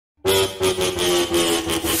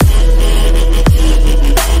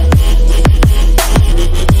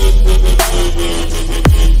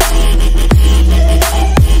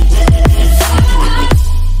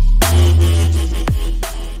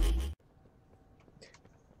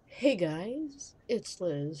Hey guys, it's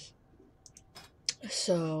Liz.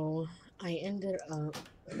 So, I ended up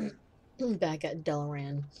back at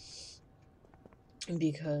Delaran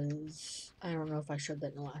because I don't know if I showed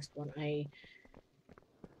that in the last one. I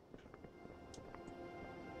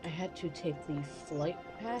had to take the flight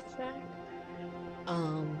path back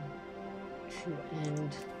um to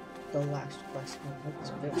end the last quest. Oh,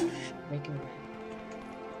 it's a bit making me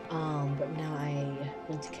mad. But now I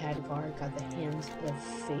went to Khadgar, got the Hands of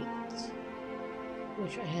Fate,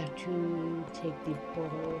 which I have to take the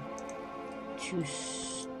portal to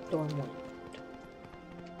Stormwind.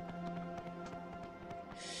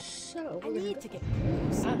 So I need to get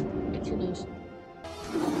close. it's your nose.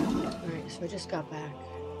 Alright, so I just got back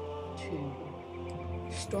to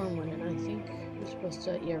Stormwind, and I think we're supposed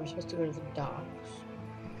to go to the docks.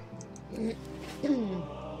 And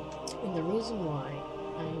the reason why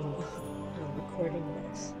I'm recording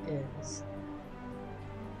this is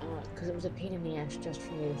because it was a pain in the ass just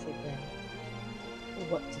for me to figure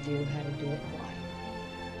out what to do, how to do it, and why.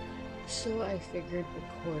 So I figured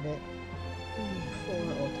record it for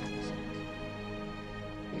old time's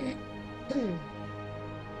sake.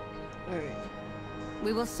 Alright.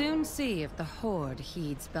 We will soon see if the Horde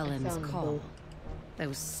heeds Belin's call.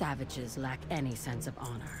 Those savages lack any sense of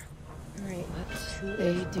honor. Alright, But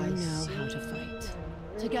they do know how to fight.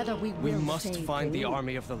 Together we will must save find the world.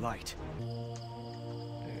 army of the light.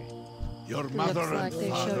 Your mother Looks like and they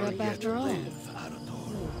showed father up yet after all. live,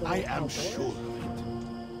 Arator. I am sure of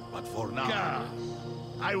it. But for now,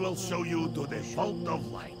 I will show you to the Vault of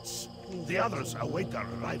Lights. The others await our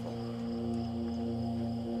arrival.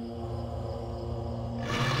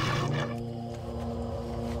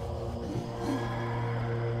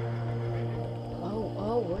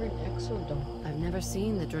 Oh, we're in Exodome. I've never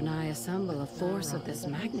seen the Draenei assemble a force of this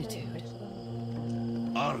magnitude.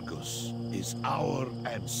 Argus is our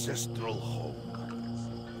ancestral home.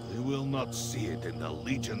 We will not see it in the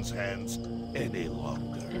Legion's hands any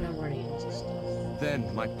longer. And I'm running into stuff.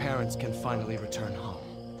 Then my parents can finally return home.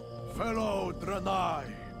 Fellow Draenei,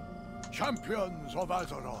 champions of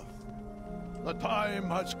Azeroth, the time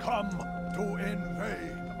has come to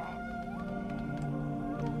invade.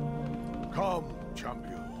 Come, champion.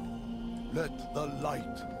 Let the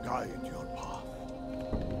light guide your path.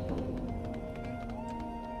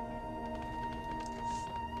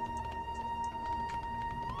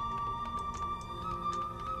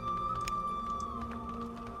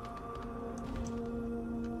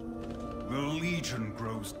 The Legion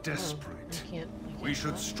grows desperate. I can't We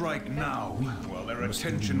should run. strike now, while their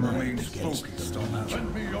attention remains focused on us.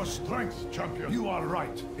 Lend me your strength, champion. You are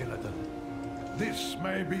right, Illidan. This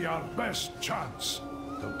may be our best chance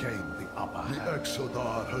to gain the upper hand. The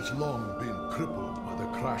Exodar has long been crippled by the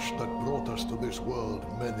crash that brought us to this world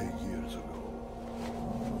many years ago.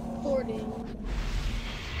 Boarding.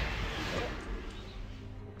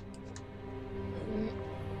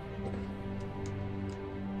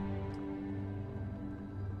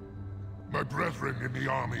 My brethren in the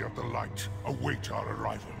Army of the Light await our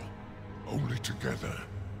arrival. Only together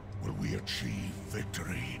will we achieve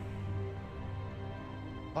victory.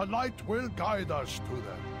 The light will guide us to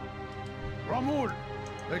them. Ramul,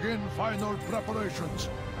 begin final preparations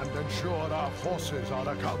and ensure our forces are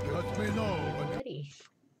accounted. Let me know when Ready.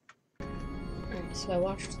 Alright, so I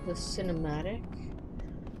watched the cinematic,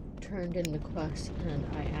 turned in the quest, and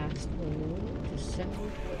I asked Lulu to send me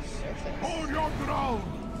to the surface. Hold your ground!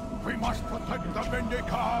 We must protect the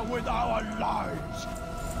Vindicar with our lives!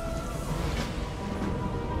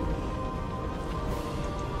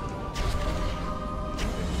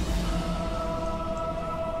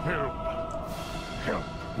 Help! Help!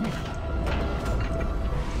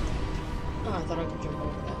 Oh, I thought I could jump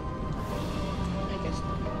over that. I guess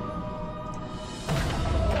not.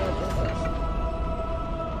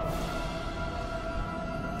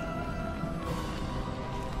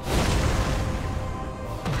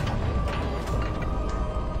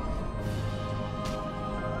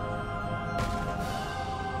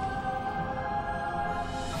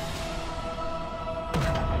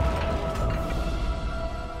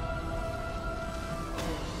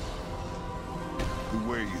 The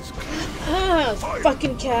way is clear.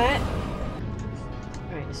 Fucking cat!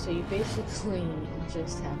 Alright, so you basically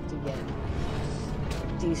just have to get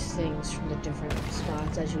these things from the different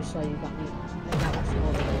spots. As you saw, you got me. I got it from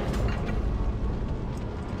over there.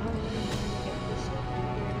 Get this up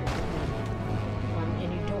here.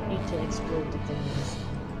 And you don't need to explode the things.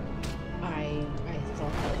 I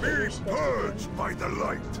thought that you were Be supposed to do. purged by the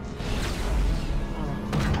light!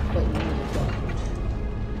 But you don't.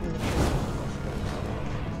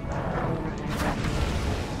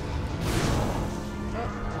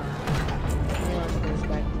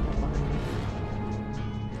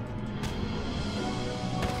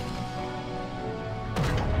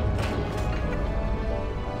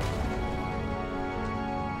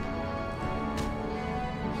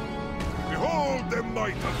 the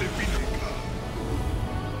might of the Vinica.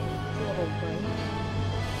 Little break.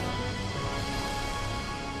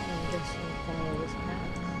 I'm just gonna follow this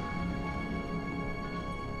path.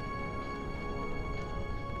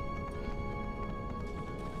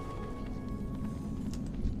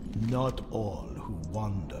 Not all who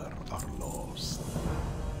wander are lost.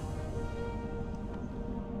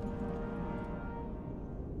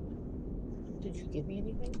 Did you give me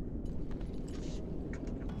anything?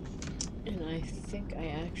 And I think I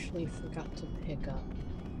actually forgot to pick up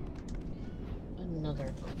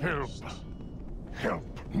another quest.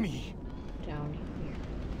 Help me. Down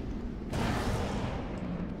here.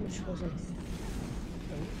 Which was a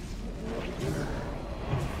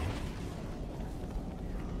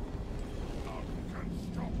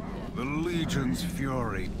The Legion's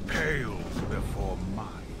fury pales before mine.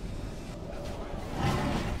 I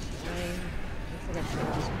forgot to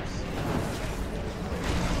pick this.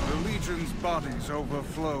 The Legion's bodies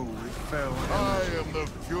overflow with fell I energy. am the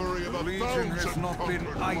fury of The a Legion has thousand not been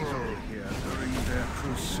conquered idle worlds. here during their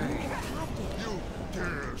crusade. You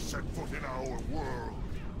dare set foot in our world.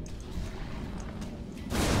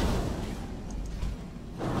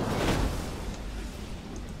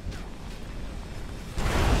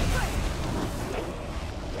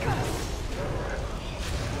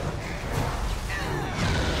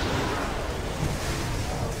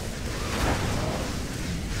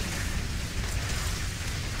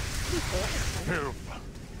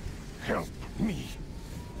 Help me.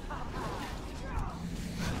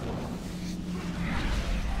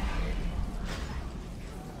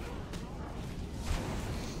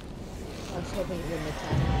 I was hoping it wouldn't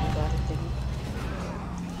attack me, but it didn't.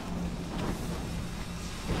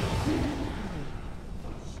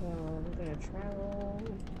 So we're gonna travel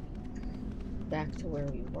back to where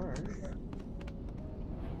we were.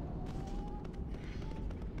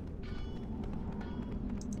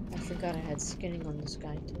 I forgot I had skinning on this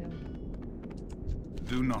guy too.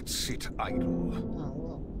 Do not sit idle. Oh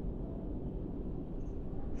well.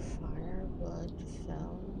 Fire, blood,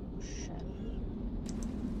 fell, shadow.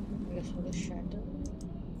 I guess with a shadow.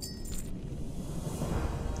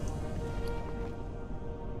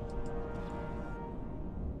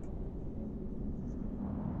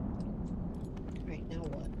 Right, now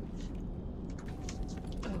what?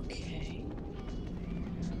 Okay.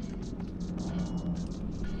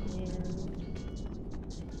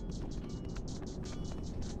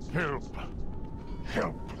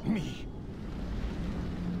 Help me.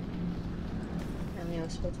 Apparently I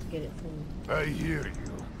was supposed to get it from... I hear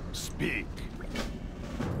you. Speak.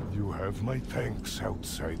 You have my thanks,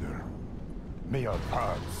 outsider. May our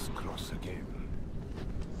paths cross again.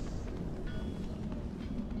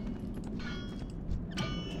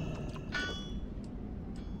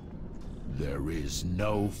 There is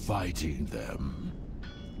no fighting them.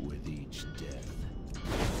 With each death,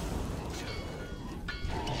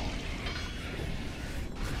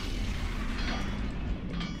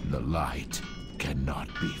 the light cannot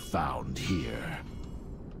be found here.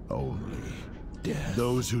 Only death.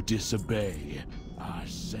 Those who disobey are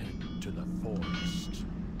sent to the forest.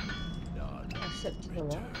 None Sent to the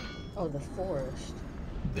what? Oh, the forest.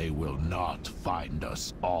 They will not find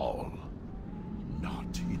us all.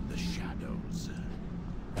 Not in the shadows.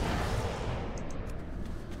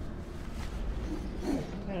 I'm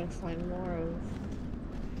gonna find more of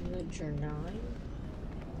Villager 9.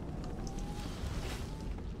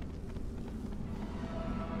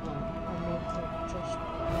 I'll make that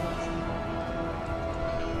just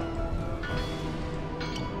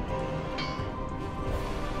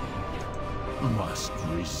Must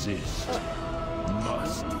resist.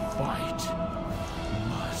 Must fight.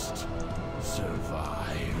 Must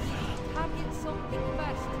survive. Target something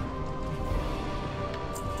first.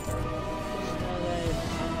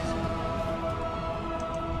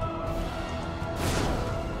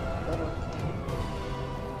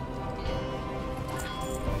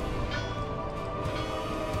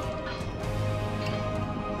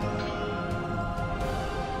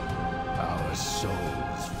 Our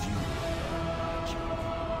souls fuel magic.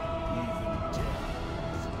 Even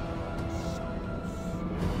death is our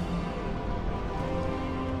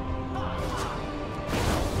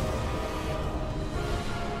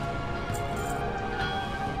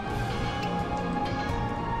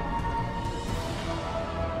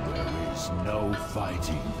There is no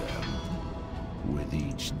fighting them. With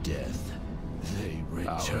each death, they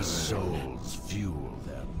return. Our souls fuel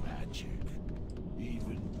their magic.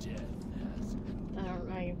 Even death has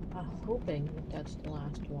I'm hoping that that's the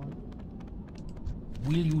last one.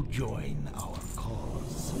 Will you join our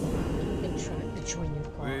cause? I've been trying to join your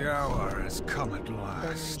cause. The hour has come at Burn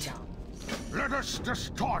last. down. Let us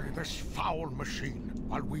destroy this foul machine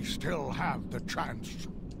while we still have the chance.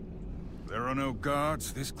 There are no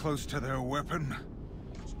guards this close to their weapon.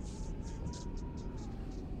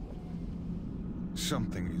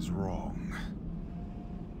 Something is wrong.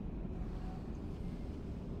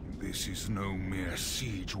 This is no mere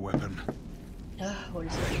siege weapon. What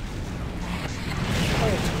is it?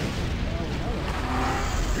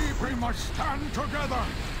 We must stand together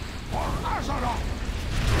for Azeroth!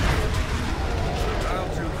 I'll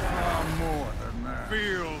do far more than that.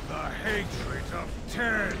 Feel the hatred of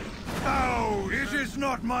 10,000! It is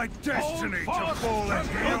not my destiny to fall at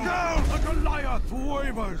heel! Look out! The Goliath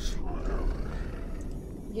wavers!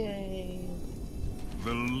 Yay.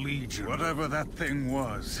 The Legion. Whatever that thing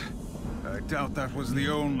was. I doubt that was the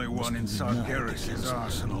only one in Sargeras'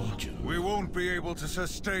 arsenal. We won't be able to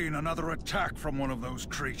sustain another attack from one of those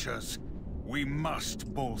creatures. We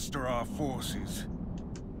must bolster our forces.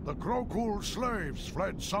 The Krokul slaves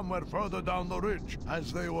fled somewhere further down the ridge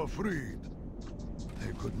as they were freed.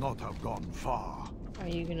 They could not have gone far. Are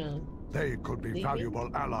you gonna... They could be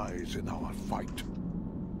valuable allies in our fight.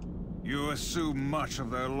 You assume much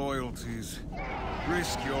of their loyalties.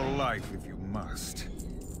 Risk your life if you must.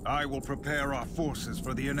 I will prepare our forces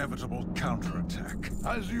for the inevitable counterattack.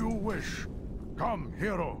 As you wish. Come,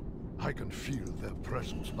 hero. I can feel their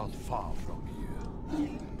presence not far from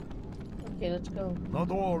here. Okay, let's go. Not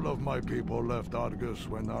all of my people left Argus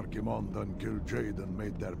when Archimonde and Kil'jaeden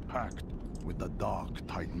made their pact with the Dark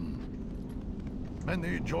Titan.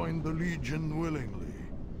 Many joined the Legion willingly,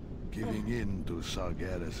 giving in to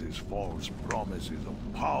Sargeras' false promises of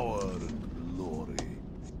power and glory.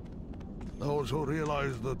 Those who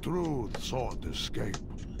realized the truth sought escape,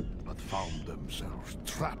 but found themselves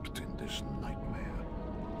trapped in this nightmare.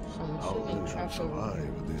 How they have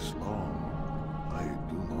survived this long, I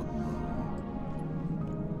do not know.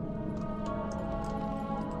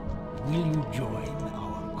 Will you join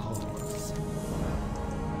our cause?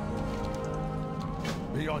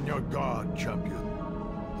 Be on your guard, champion.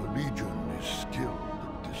 The Legion is skilled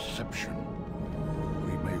at deception.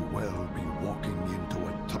 We may well be walking into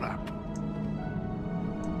a trap.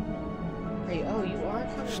 Hey, oh, you are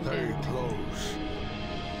coming Stay down. close.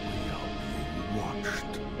 We are being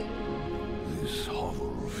watched. This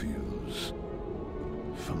hovel feels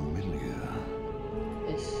familiar.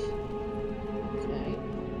 Okay.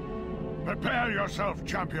 Prepare yourself,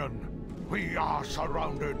 champion. We are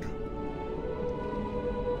surrounded.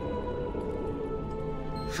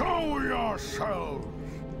 Show yourselves!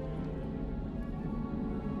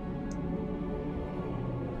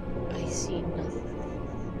 I see nothing.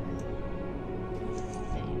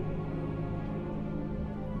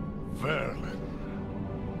 Verlin,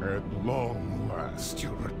 at long last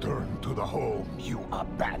you return to the home you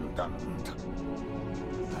abandoned.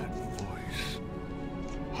 That voice.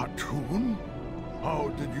 Hatun? How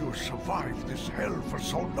did you survive this hell for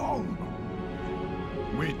so long?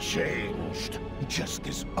 We changed, just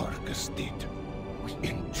as Argus did. We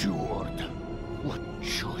endured. What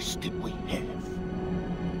choice did we have?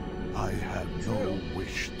 I have no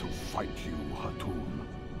wish to fight you, Hatun.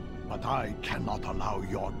 But I cannot allow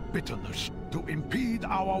your bitterness to impede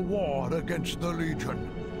our war against the Legion.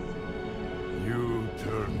 You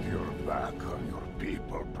turned your back on your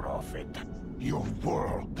people, Prophet. Your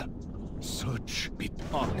world. Such Okay,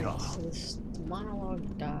 so this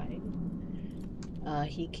monologue died.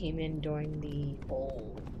 He came in during the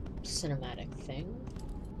whole cinematic thing.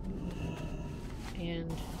 And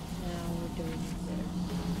now we're doing this.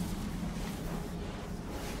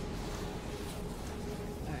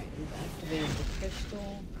 Alright, we've activated the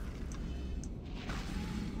crystal.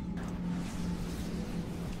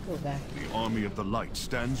 Go back. The army of the light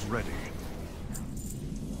stands ready.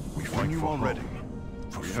 We fight for ready.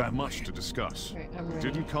 We have much to discuss. Right, I'm ready.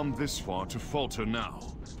 Didn't come this far to falter now.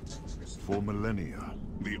 For millennia,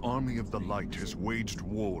 the army of the light has waged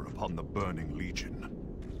war upon the Burning Legion.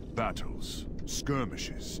 Battles,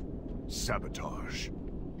 skirmishes, sabotage.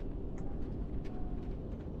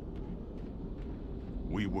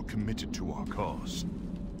 We were committed to our cause.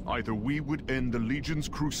 Either we would end the Legion's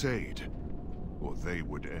crusade, or they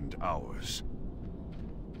would end ours.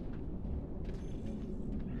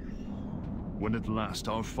 When at last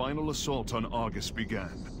our final assault on Argus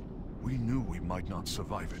began, we knew we might not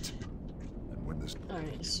survive it. And when this...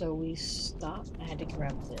 Alright, so we stopped. I had to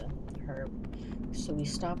grab the herb. So we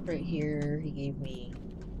stopped right here. He gave me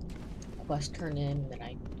quest turn in, then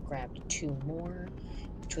I grabbed 2 more,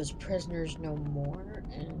 which was Prisoners No More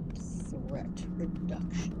and Threat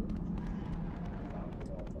Reduction.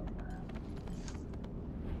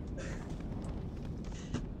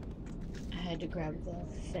 I had to grab the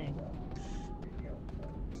thing.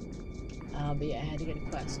 But yeah, I had to get a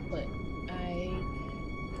quest. But I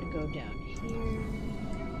could go down here.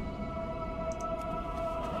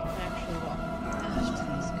 I can actually walk past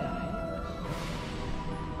these guys.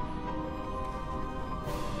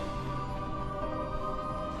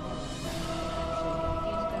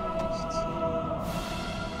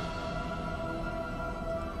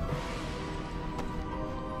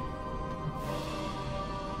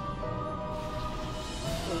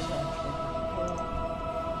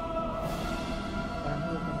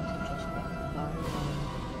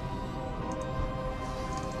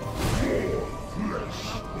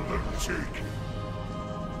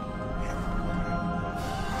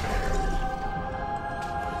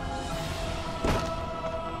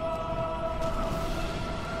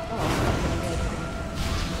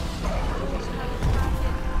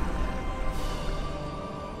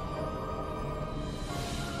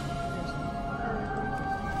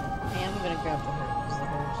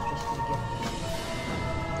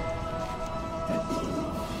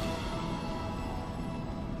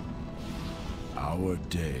 Our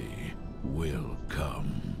day will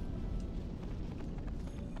come.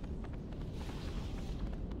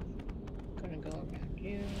 Gonna go around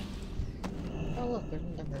you. Oh look, there's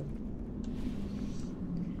another.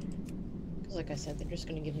 Because like I said, they're just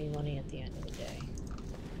gonna give me money at the end of the day.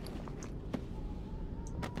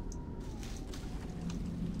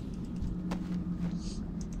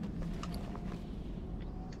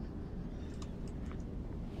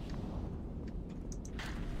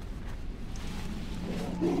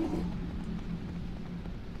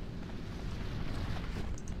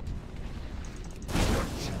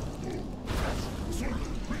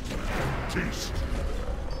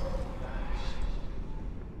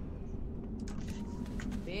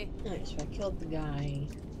 Alright, so I killed the guy,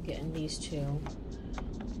 getting these two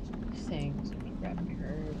things. I'm gonna grab my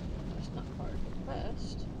herb. That's not part of the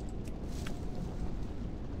quest.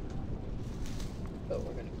 But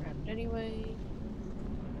we're gonna grab it anyway.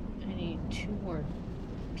 I need 2 more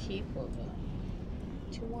people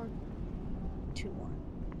though. 2 more? 2 more.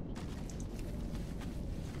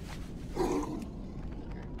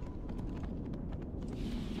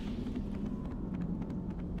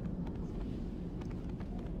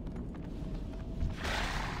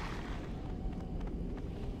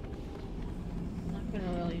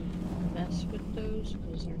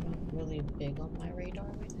 Because they're not really big on my radar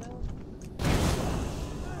right now.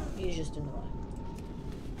 He's just in the way.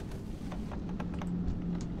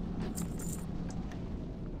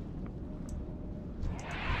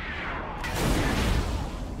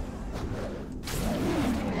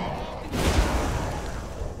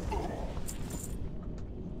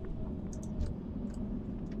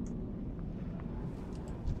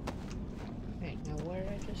 Right, now what did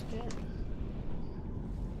I just get?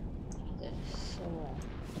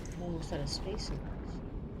 Almost out of space in this.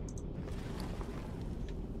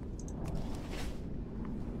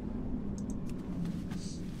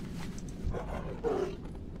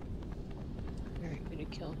 Alright, gonna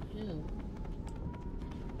kill him.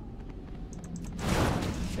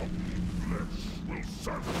 Flesh will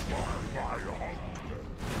satisfy my hunger.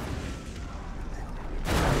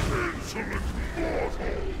 Insolent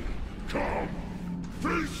mortal! Come,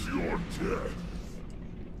 face your death!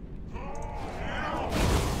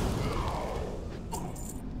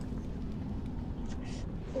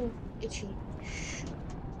 Itchy.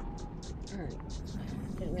 Alright.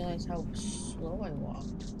 Didn't realize how slow I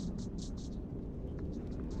walked.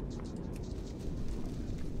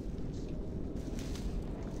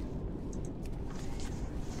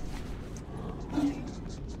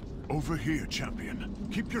 Over here, champion.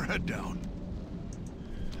 Keep your head down.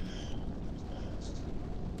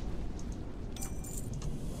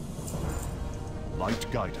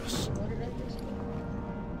 Light guide us. What did I just do?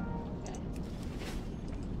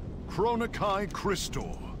 Chronokai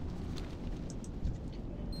Crystor.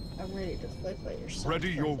 I'm ready to fight by your side.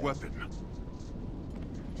 Ready your weapon.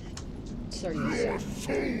 Sorry, your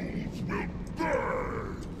souls will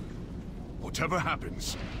burn! Whatever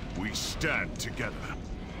happens, we stand together.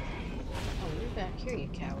 Oh, you're back here, you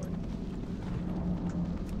coward.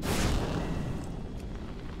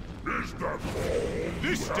 Is that all?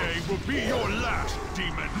 This day will be your last,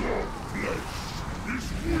 demon! Your flesh is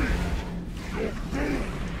weak! Your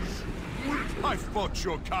bones weak! I fought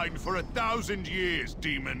your kind for 1,000 years,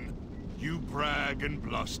 demon. You brag and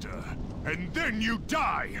bluster, and then you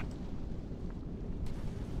die!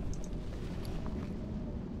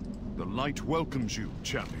 The light welcomes you,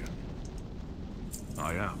 champion.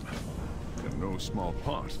 I am. In no small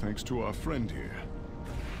part, thanks to our friend here.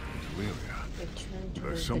 Teleria.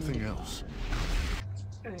 There's something else.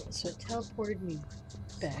 Alright, so it teleported me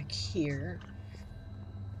back here.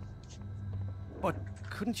 But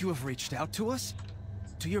couldn't you have reached out to us?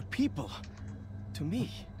 To your people? To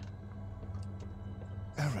me?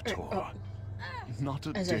 Eretor, not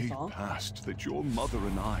a day passed that your mother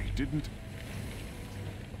and I didn't...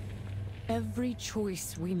 Every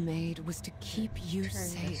choice we made was to keep you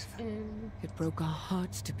safe. It broke our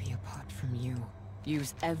hearts to be apart from you.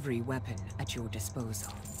 Use every weapon at your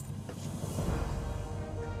disposal.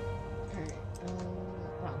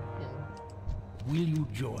 Will you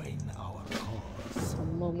join our cause? A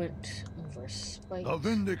moment of respite. The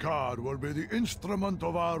Vindicaad will be the instrument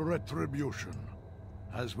of our retribution.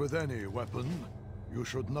 As with any weapon, you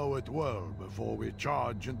should know it well before we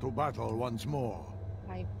charge into battle once more.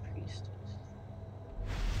 High Priestess.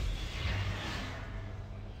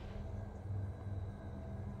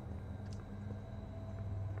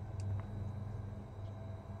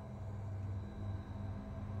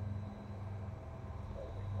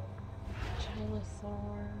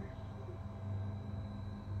 Jelithar.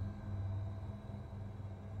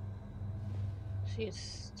 See,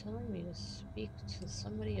 it's telling me to speak to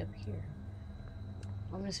somebody up here.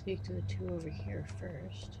 I'm gonna speak to the two over here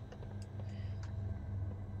first.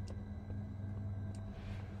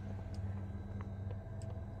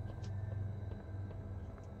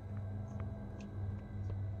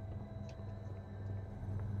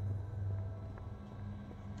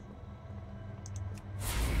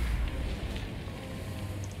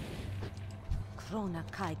 Crona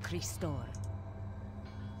Kai Christor.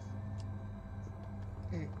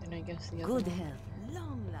 And I guess the other Good one. health,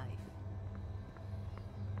 long life.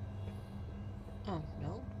 Oh,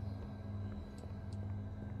 no.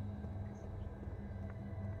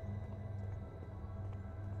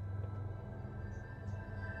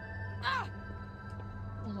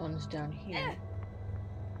 The one's down here.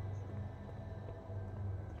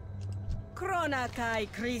 Crona Kai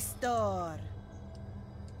Christor.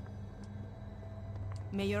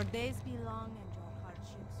 May your days be long and your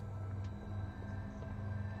hardships.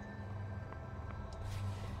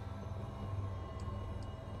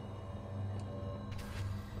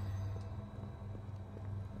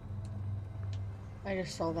 I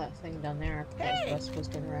just saw that thing down there that I was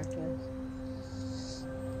supposed to interact with.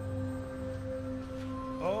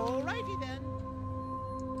 Alrighty then.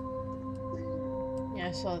 Yeah,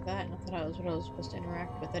 I saw that and I thought that was what I was supposed to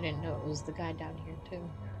interact with. I didn't know it was the guy down here too.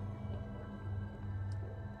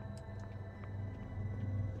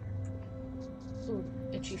 Ooh,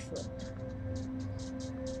 itchy foot.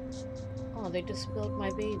 Oh, they just spilled my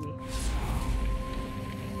baby.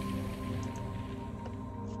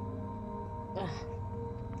 Ugh.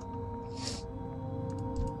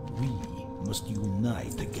 We must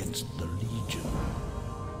unite against the Legion.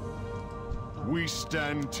 We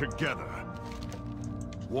stand together.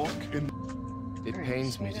 Walk in... It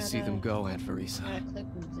pains me to see them go, Aunt Verisa.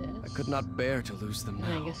 I could not bear to lose them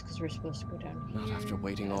now. I guess because we're supposed to go down here. Not after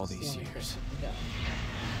waiting all these years.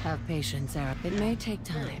 Have patience, Eric. It may take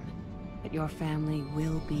time, but your family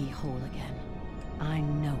will be whole again. I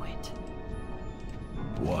know it.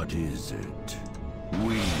 What is it?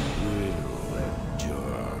 We will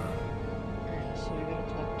endure. Alright, so we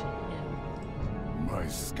gotta talk to him. My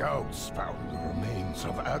scouts found the remains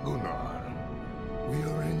of Agunar. We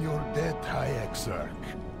are in your debt, High Exarch.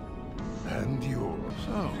 And yours.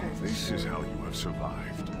 So, this is how you have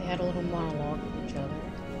survived. They had a little monologue with each other.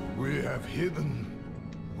 We have hidden.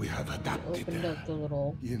 We have adapted. Opened up the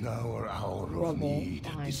little in our hour of need,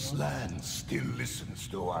 this land still listens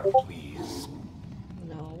to our pleas.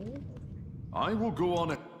 No. I will go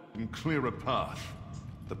on and clear a path.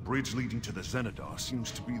 The bridge leading to the Zenadar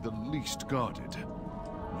seems to be the least guarded.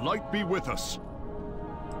 Light be with us.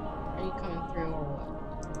 Are you coming through or what?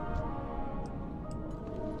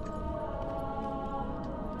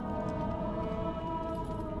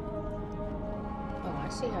 Oh, I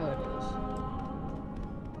see how it is.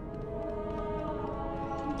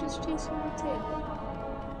 I'm just chasing my tail.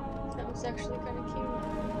 That was actually kind of cute.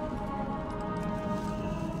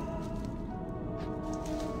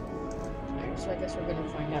 Alright, so I guess we're gonna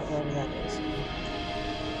find out where that is.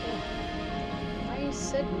 Oh. I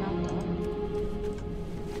said not done.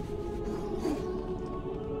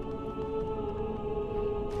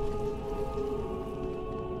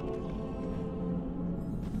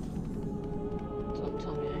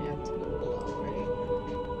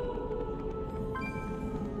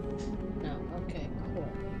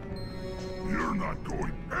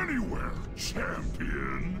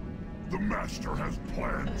 Champion! The Master has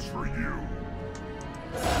plans for you!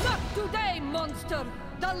 Not today, monster!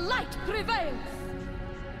 The light prevails!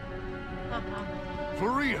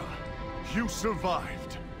 Faria, you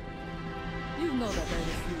survived. You know that I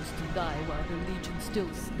refuse to die while the Legion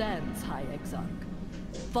still stands, High Exarch.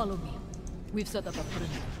 Follow me. We've set up a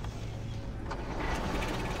perimeter.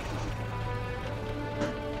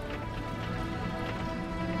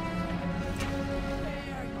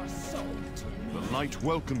 The light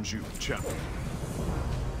welcomes you, champion.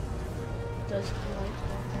 Does the light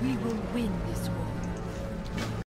welcome? We will win this war.